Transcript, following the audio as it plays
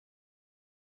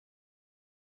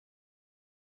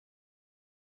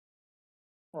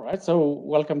All right, so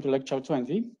welcome to lecture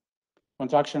 20,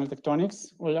 Contractional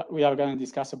Tectonics. We are going to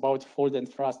discuss about fold and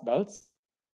thrust belts,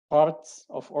 parts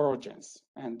of orogens,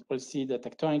 and we'll see the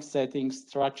tectonic settings,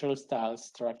 structural styles,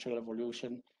 structural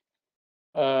evolution,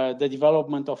 the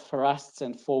development of thrusts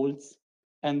and folds,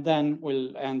 and then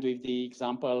we'll end with the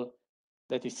example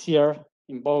that is here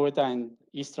in Bogota and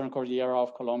Eastern Cordillera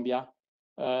of Colombia.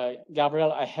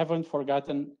 Gabriel, I haven't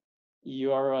forgotten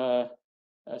your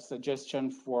suggestion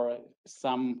for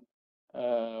some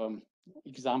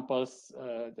examples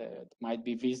that might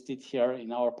be visited here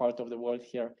in our part of the world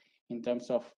here in terms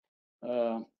of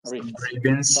rifts.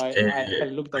 Ravens, So I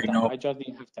looked that up. I just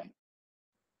didn't have time.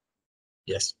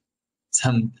 Yes,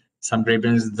 some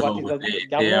ravens, though,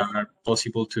 they are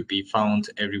possible to be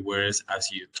found everywhere,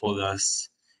 as you told us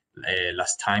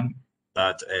last time.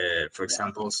 But for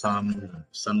example, some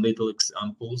little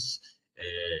examples,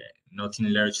 not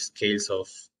in large scales of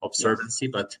observancy,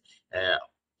 but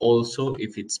also,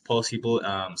 if it's possible,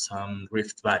 some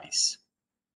rift valleys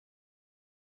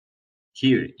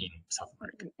here in South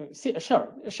America.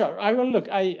 Sure. I will look.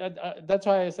 That's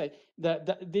why I say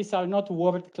that these are not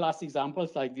world-class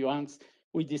examples like the ones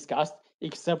we discussed,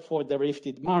 except for the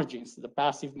rifted margins, the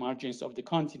passive margins of the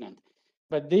continent.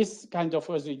 But this kind of,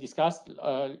 as we discussed,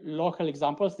 local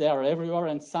examples, they are everywhere,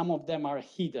 and some of them are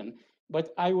hidden.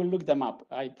 But I will look them up,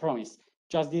 I promise.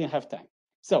 Just didn't have time.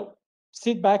 So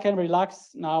sit back and relax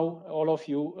now, all of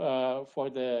you, for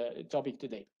the topic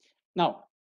today. Now,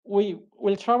 we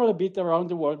will travel a bit around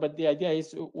the world, but the idea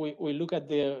is we look at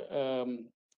the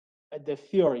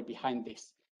theory behind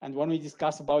this. And when we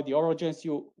discuss about the orogens,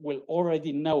 you will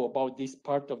already know about this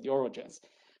part of the orogens.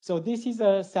 So this is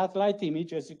a satellite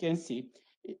image, as you can see.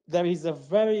 There is a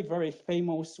very, very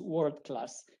famous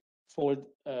world-class fold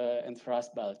and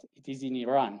thrust belt. It is in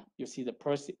Iran. You see the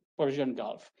Persian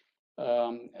Gulf.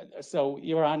 So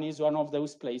Iran is one of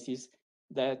those places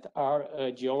that are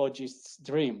a geologist's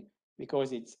dream,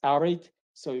 because it's arid,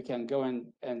 so you can go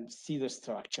and see the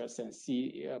structures and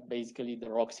see basically the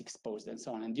rocks exposed and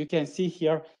so on. And you can see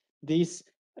here these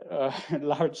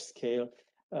large-scale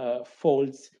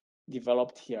folds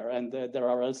developed here, and there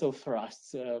are also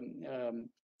thrusts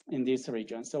in this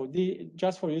region. So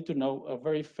just for you to know, a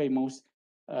very famous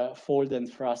fold and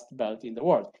thrust belt in the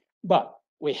world. But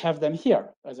we have them here,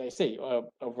 as I say,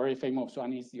 a very famous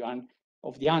one is the one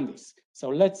of the Andes. So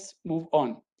let's move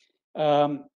on.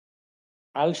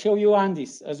 I'll show you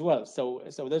Andes as well. So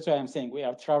that's why I'm saying we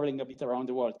are traveling a bit around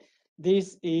the world.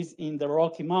 This is in the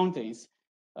Rocky Mountains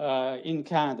in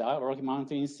Canada, Rocky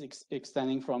Mountains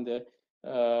extending from the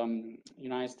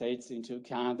United States into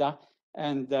Canada.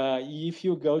 And if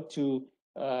you go to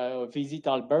visit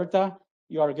Alberta,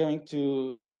 you are going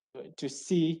to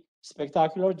see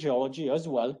spectacular geology as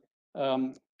well.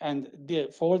 And the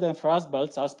fold and thrust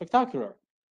belts are spectacular.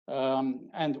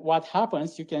 And what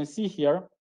happens, you can see here,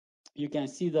 you can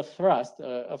see the thrust,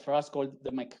 a thrust called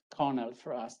the McConnell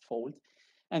thrust fold.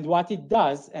 And what it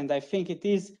does, and I think it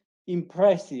is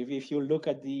impressive if you look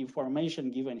at the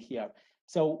information given here.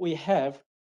 So we have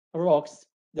rocks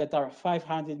that are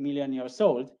 500 million years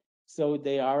old. So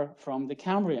they are from the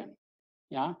Cambrian,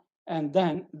 yeah? And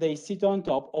then they sit on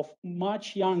top of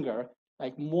much younger,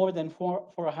 like more than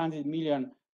 400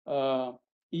 million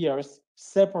years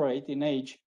separate in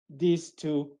age, these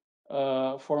two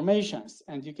formations.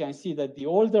 And you can see that the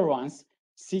older ones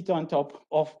sit on top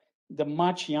of the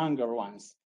much younger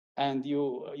ones. And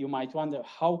you might wonder,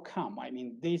 how come? I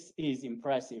mean, this is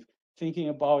impressive, thinking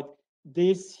about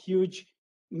this huge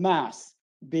mass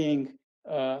being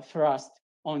thrust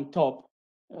on top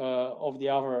of the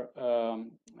other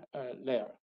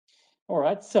layer. All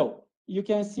right, so you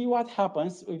can see what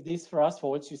happens with these thrust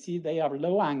folds. You see they are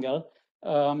low angle,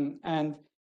 and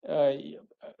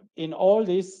in all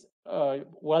these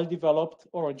well-developed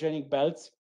orogenic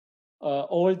belts,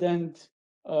 old and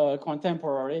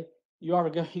contemporary, you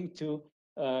are going to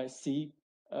see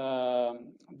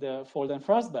the fold and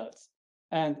thrust belts.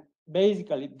 And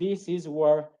basically, this is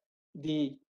where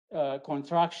the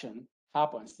contraction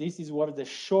happens. This is where the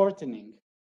shortening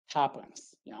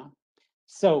happens. Yeah.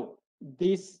 So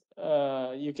this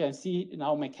you can see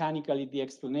now mechanically the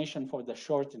explanation for the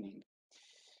shortening.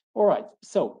 All right.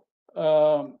 So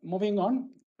moving on.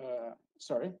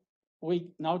 Sorry. We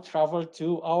now travel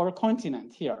to our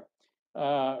continent here.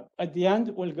 At the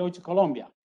end, we'll go to Colombia.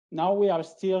 Now we are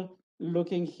still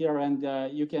looking here,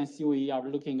 and you can see we are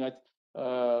looking at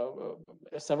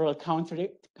several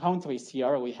countries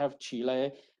here. We have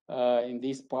Chile in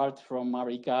this part from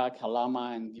Arica,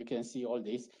 Calama, and you can see all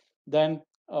this. Then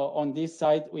on this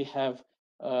side, we have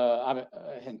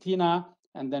Argentina,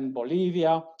 and then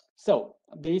Bolivia, So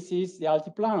this is the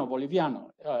Altiplano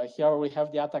Boliviano. Here we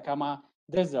have the Atacama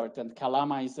Desert, and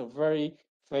Calama is a very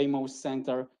famous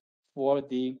center for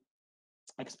the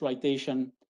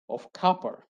exploitation of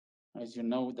copper. As you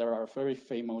know, there are very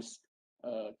famous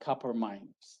copper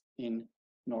mines in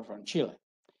northern Chile.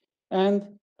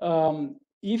 And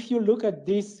if you look at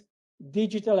this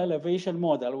digital elevation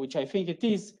model, which I think it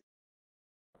is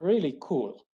really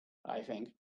cool, I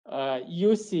think,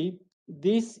 you see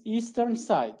this eastern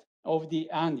side of the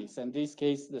Andes, in this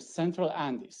case, the central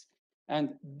Andes.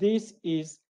 And this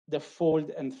is the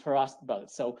fold and thrust belt.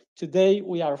 So today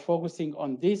we are focusing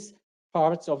on these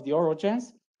parts of the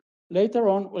orogens. Later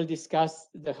on, we'll discuss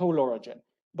the whole orogen.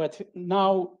 But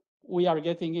now we are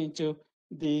getting into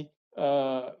the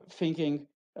thinking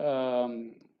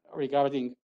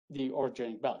regarding the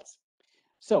orogenic belts.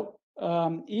 So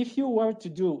if you were to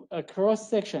do a cross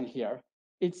section here,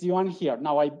 it's the one here.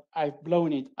 Now I've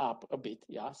blown it up a bit,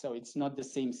 yeah. So it's not the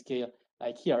same scale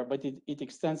like here, but it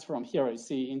extends from here, you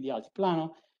see in the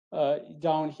Altiplano,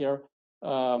 down here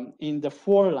in the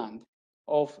foreland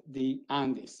of the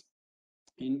Andes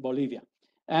in Bolivia.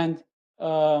 And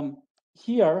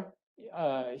here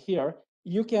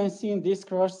you can see in this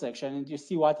cross section, and you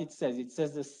see what it says. It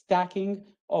says the stacking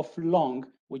of long,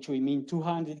 which we mean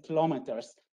 200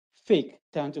 kilometers thick,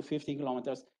 10 to 15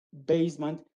 kilometers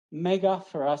basement mega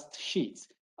thrust sheets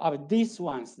are these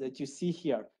ones that you see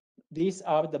here. These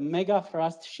are the mega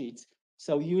thrust sheets.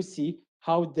 So you see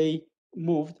how they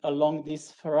moved along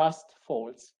these thrust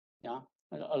folds, yeah,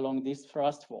 along these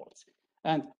thrust folds.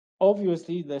 And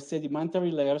obviously the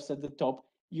sedimentary layers at the top,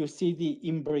 you see the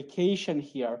imbrication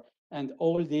here and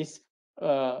all these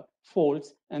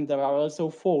folds, and there are also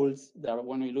folds there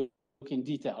when we look in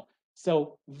detail.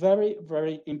 So very,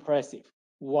 very impressive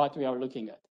what we are looking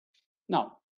at.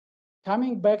 Now,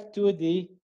 coming back to the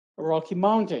Rocky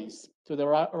Mountains,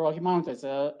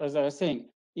 as I was saying,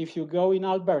 if you go in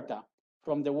Alberta,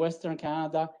 from the Western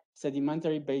Canada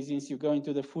sedimentary basins, you go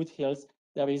into the foothills,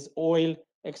 there is oil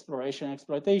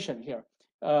exploitation here.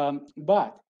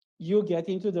 But you get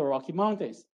into the Rocky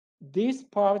Mountains. This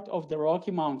part of the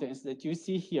Rocky Mountains that you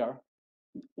see here,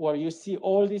 where you see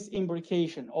all this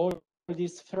imbrication, all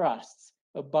these thrusts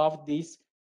above this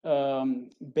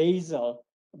basal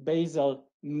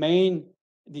main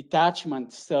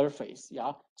detachment surface,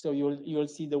 yeah. So you'll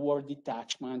see the word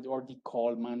detachment or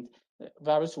decollement,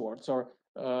 various words, or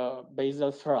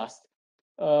basal thrust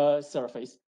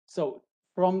surface. So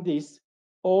from this,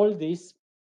 all these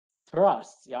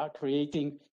thrusts, yeah,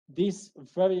 creating these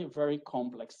very, very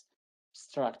complex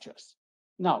structures.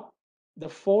 Now, the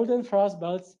fold and thrust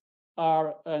belts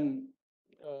are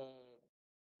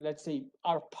let's say,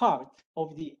 are part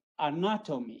of the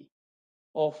anatomy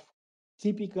of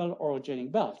typical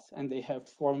orogenic belts, and they have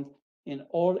formed in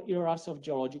all eras of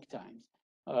geologic times.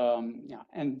 Yeah,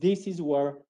 and this is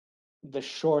where the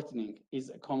shortening is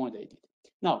accommodated.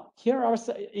 Now, here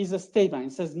is a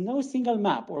statement. It says, no single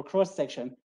map or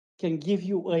cross-section can give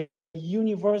you a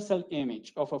universal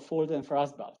image of a fold and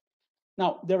thrust belt.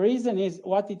 Now, the reason is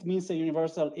what it means a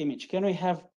universal image. Can we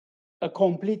have a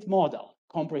complete model,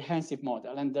 comprehensive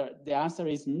model? And the answer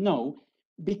is no,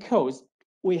 because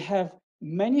we have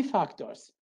many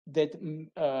factors that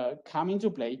come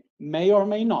into play, may or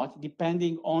may not,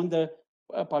 depending on the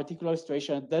particular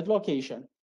situation at that location,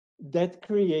 that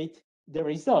create the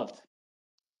result.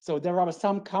 So there are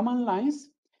some common lines,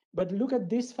 but look at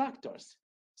these factors.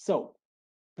 So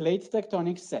plate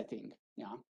tectonic setting,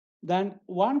 yeah. Then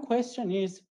one question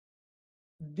is,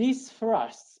 these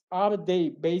thrusts, are they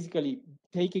basically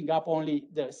taking up only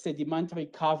the sedimentary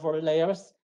cover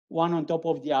layers, one on top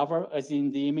of the other, as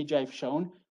in the image I've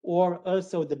shown, or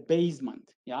also the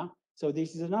basement, yeah? So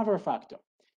this is another factor.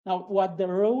 Now, what the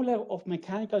role of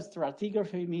mechanical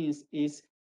stratigraphy means is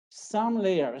some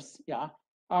layers, yeah,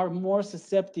 are more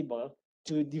susceptible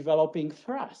to developing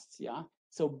thrusts, yeah?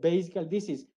 So basically, this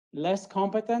is less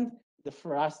competent, the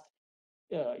thrust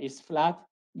is flat,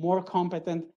 more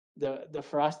competent, the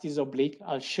thrust is oblique.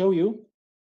 I'll show you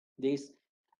this.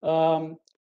 And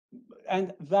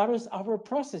various other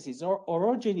processes.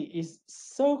 Orogeny is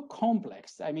so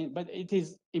complex, I mean, but it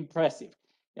is impressive.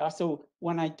 Yeah, so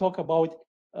when I talk about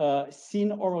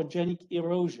synorogenic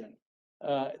erosion,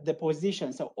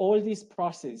 deposition, so all these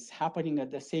processes happening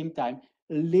at the same time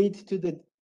lead to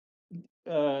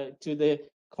the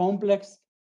complex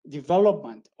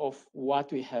development of what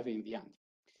we have in the end.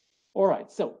 All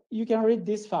right, so you can read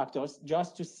these factors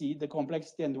just to see the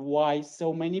complexity and why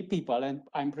so many people, and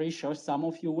I'm pretty sure some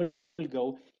of you will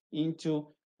go into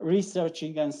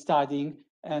researching and studying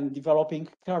and developing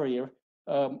career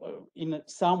in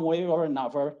some way or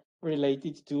another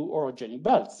related to orogenic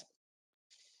belts.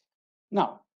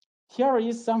 Now, here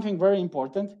is something very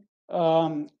important,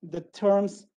 the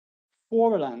terms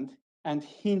foreland and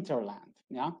hinterland.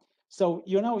 Yeah. So,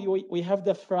 you know, we have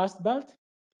the thrust belt,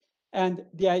 and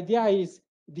the idea is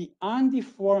the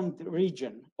undeformed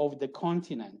region of the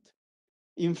continent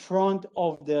in front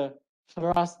of the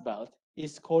thrust belt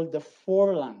is called the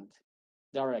foreland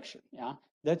direction. Yeah,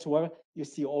 that's where you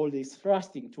see all this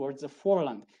thrusting towards the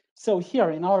foreland. So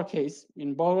here in our case,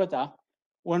 in Bogota,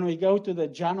 when we go to the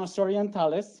Llanos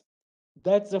Orientales,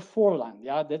 that's the foreland.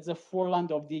 Yeah, that's the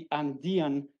foreland of the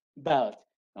Andean belt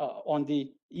on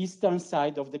the eastern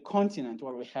side of the continent,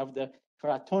 where we have the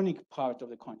cratonic part of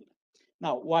the continent.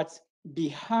 Now, what's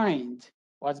behind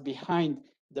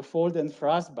the fold and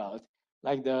thrust belt,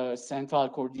 like the Central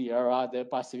Cordillera, the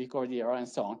Pacific Cordillera, and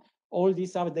so on, all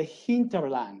these are the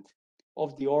hinterland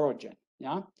of the orogen.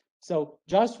 Yeah. So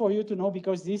just for you to know,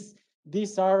 because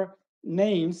these are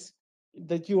names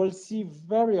that you will see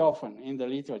very often in the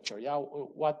literature, yeah,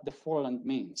 what the foreland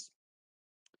means.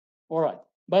 All right,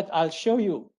 but I'll show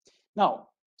you. Now,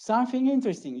 something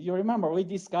interesting. You remember we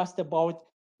discussed about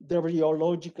the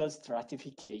rheological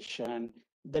stratification,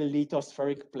 the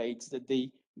lithospheric plates, that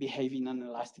they behave in an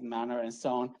elastic manner and so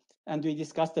on. And we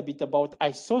discussed a bit about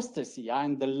isostasy, yeah,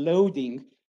 and the loading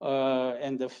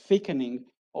and the thickening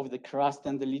of the crust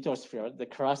and the lithosphere. The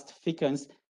crust thickens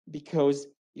because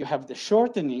you have the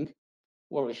shortening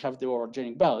where we have the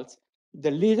orogenic belts.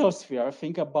 The lithosphere,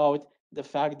 think about the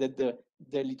fact that the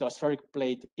lithospheric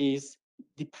plate is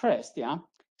depressed, yeah?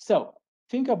 So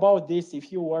think about this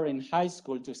if you were in high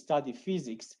school to study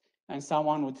physics and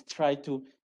someone would try to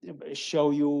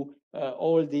show you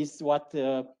all this, what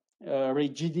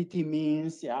rigidity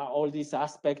means, yeah, all these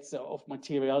aspects of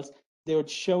materials, they would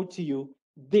show to you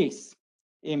this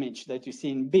image that you see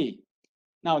in B.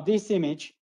 Now, this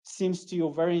image seems to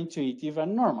you very intuitive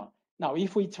and normal. Now,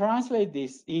 if we translate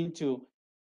this into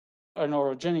an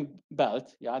orogenic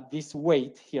belt, yeah, this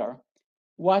weight here,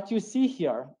 what you see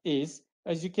here is,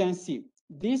 as you can see,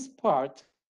 this part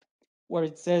where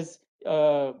it says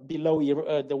below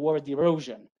the word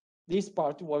erosion, this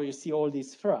part where you see all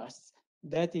these thrusts,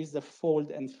 that is the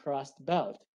fold and thrust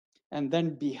belt. And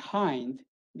then behind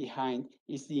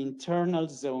is the internal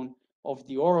zone of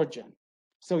the orogen.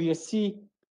 So you see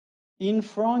in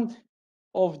front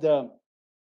of the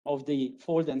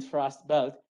fold and thrust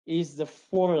belt is the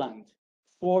foreland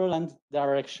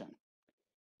direction.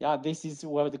 Yeah, this is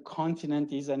where the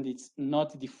continent is, and it's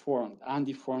not deformed,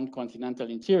 undeformed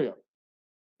continental interior.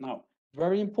 Now,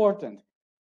 very important,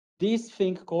 this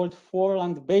thing called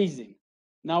foreland basin.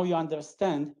 Now you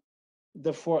understand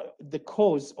the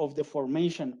cause of the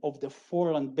formation of the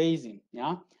foreland basin.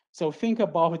 Yeah, so think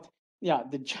about, yeah,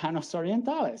 the Llanos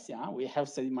Orientales. Yeah, we have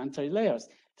sedimentary layers.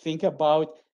 Think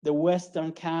about the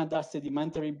Western Canada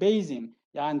sedimentary basin.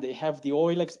 Yeah, and they have the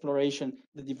oil exploration,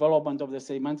 the development of the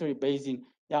sedimentary basin.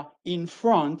 Yeah, in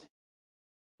front.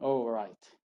 All right.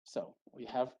 So we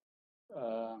have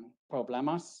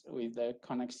problemas with the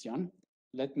connection.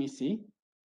 Let me see.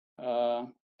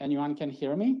 Anyone can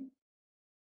hear me?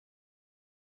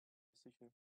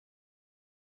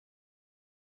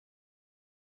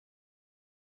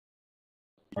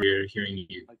 We're hearing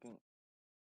you.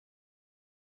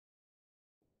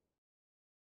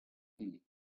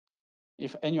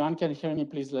 If anyone can hear me,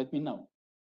 please let me know.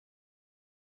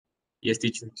 Yes,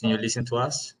 teacher, can you listen to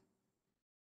us?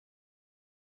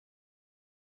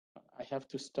 I have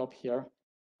to stop here,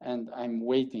 and I'm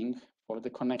waiting for the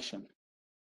connection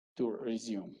to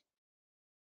resume.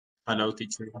 Hello,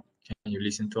 teacher, can you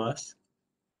listen to us?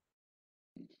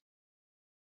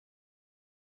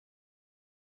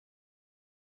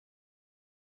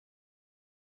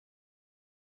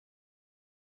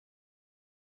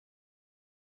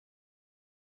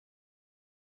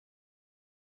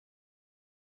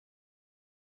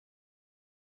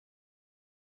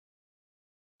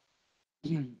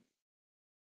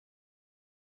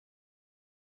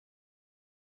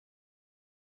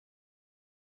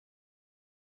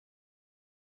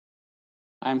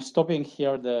 I'm stopping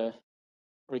here the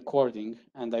recording,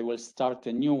 and I will start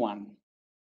a new one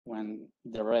when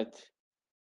the red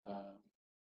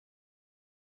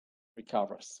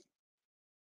recovers.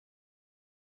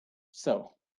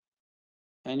 So,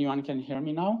 anyone can hear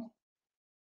me now?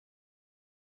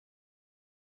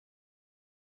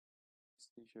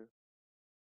 Teacher.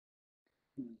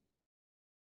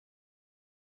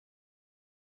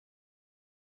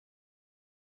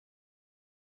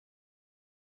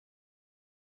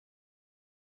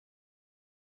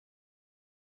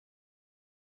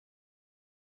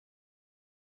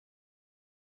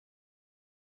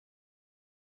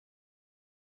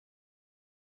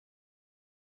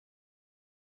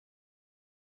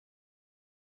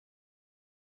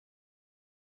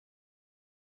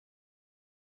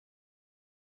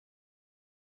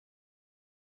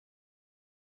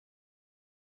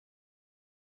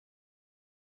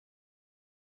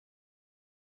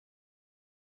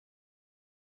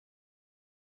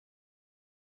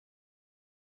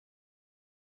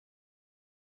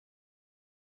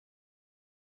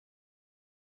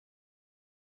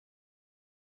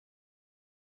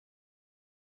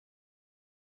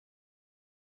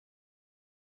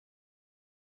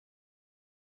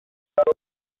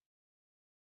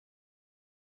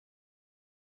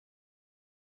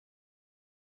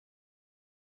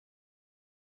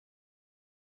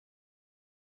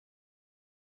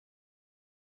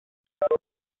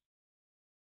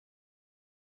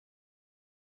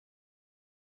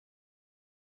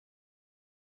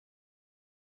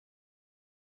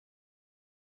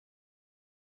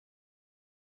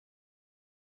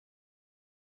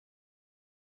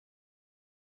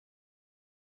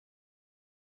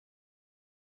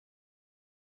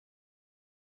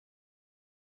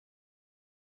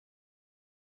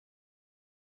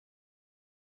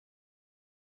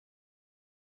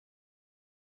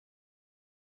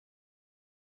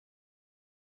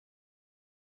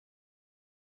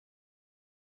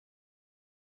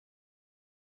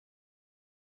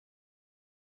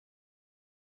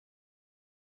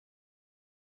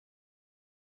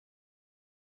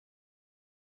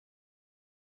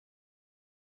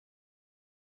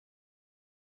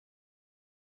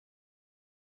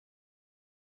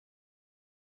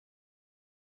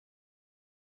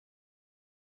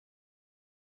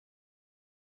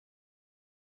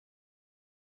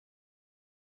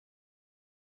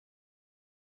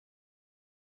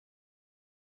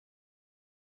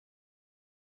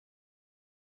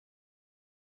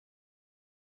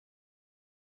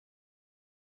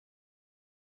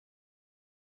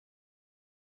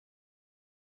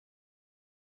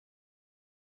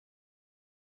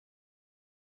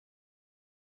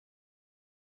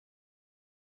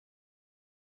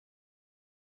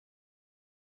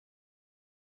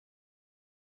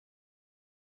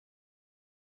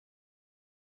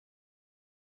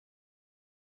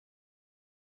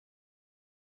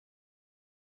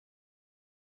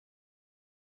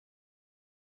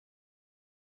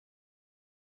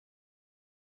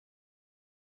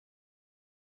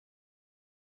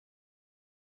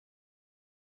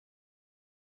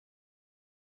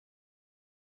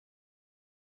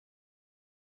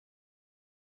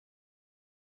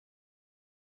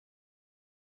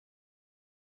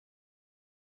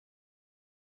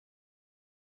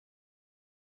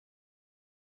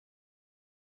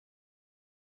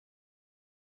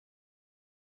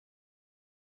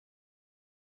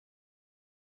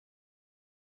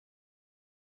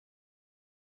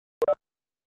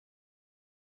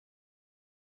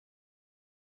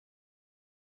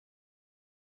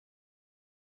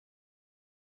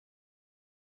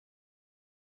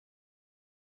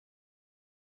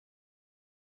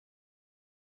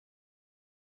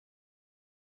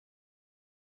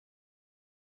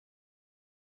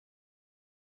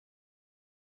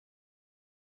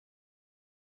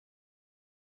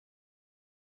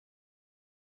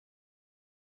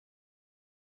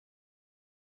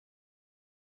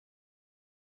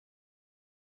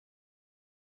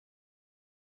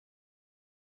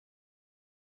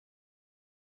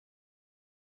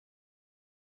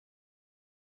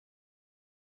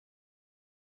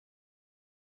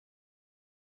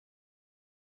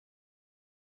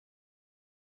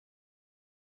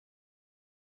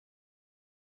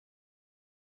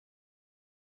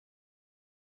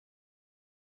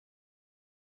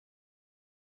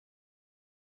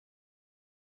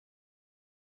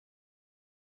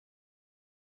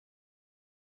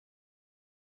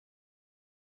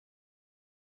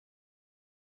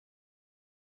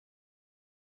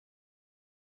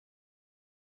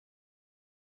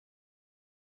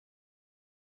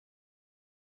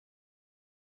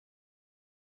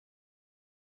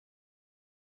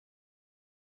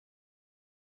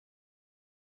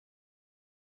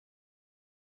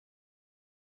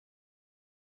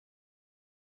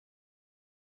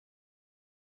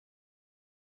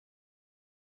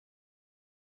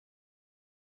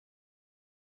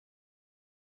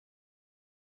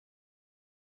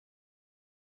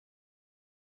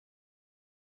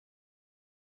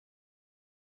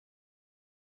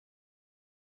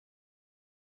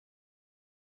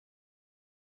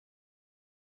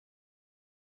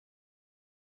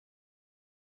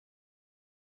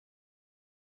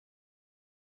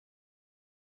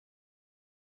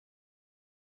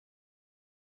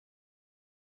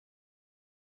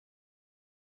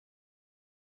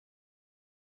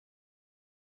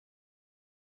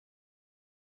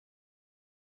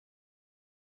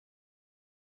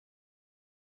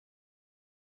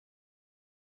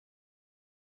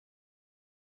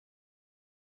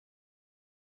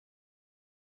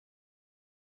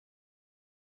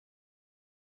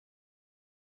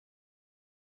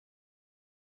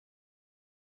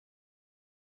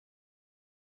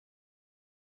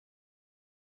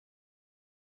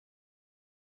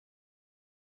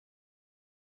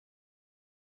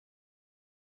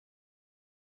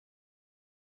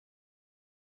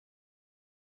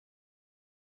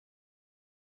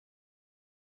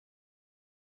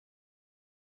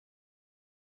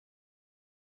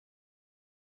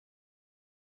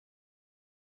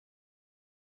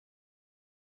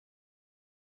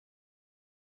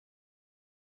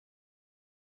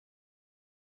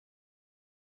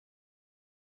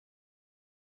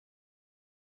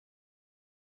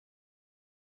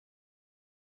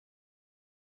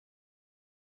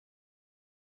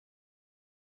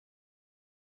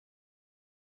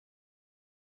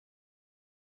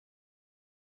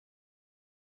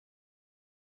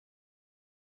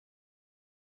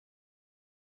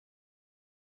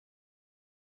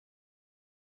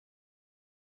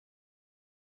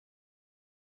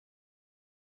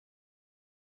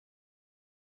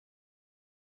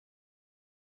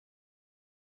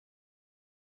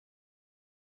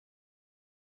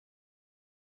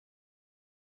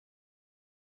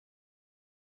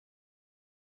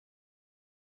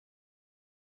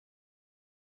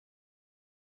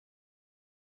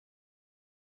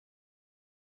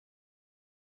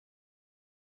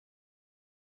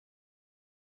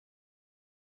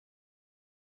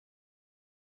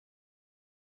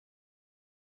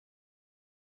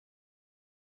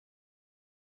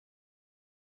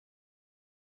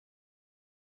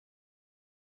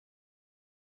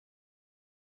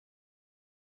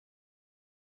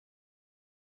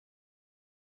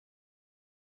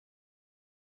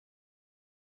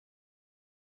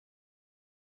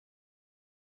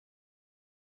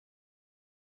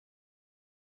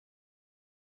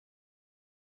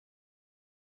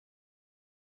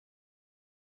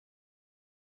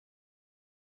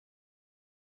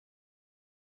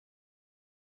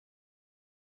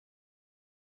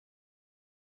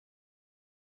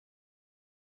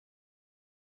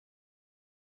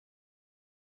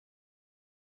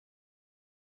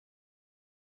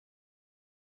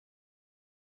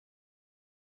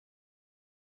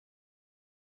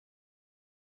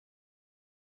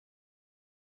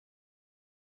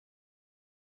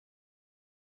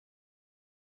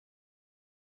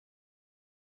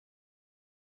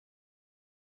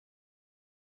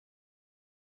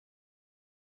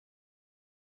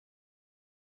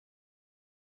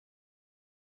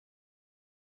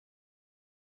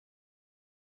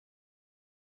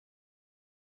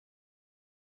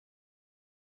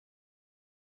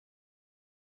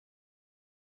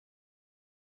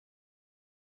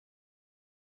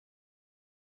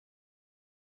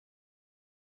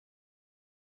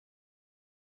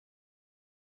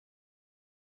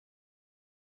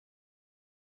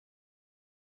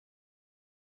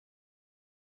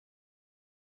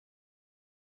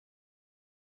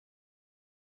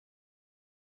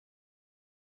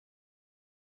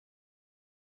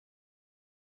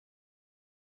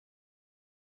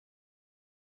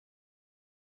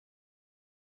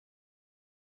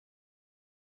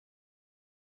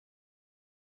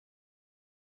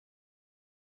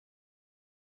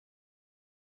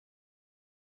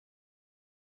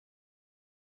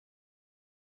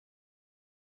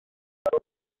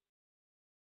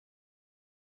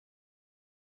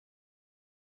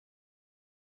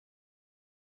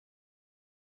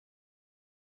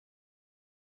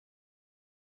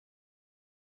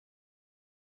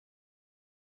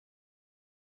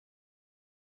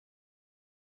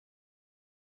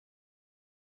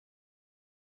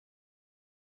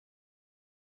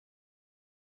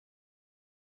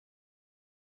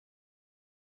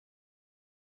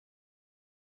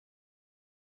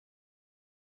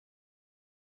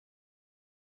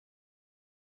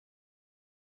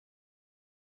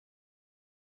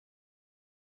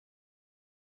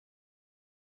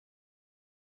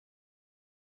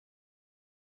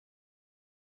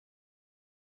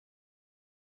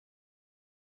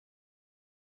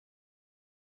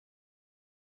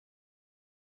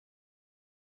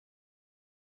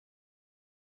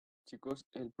 Chicos,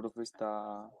 el profe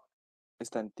está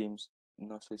en Teams.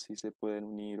 No sé si se pueden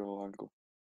unir o algo.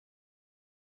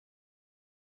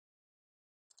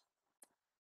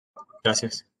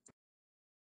 Gracias.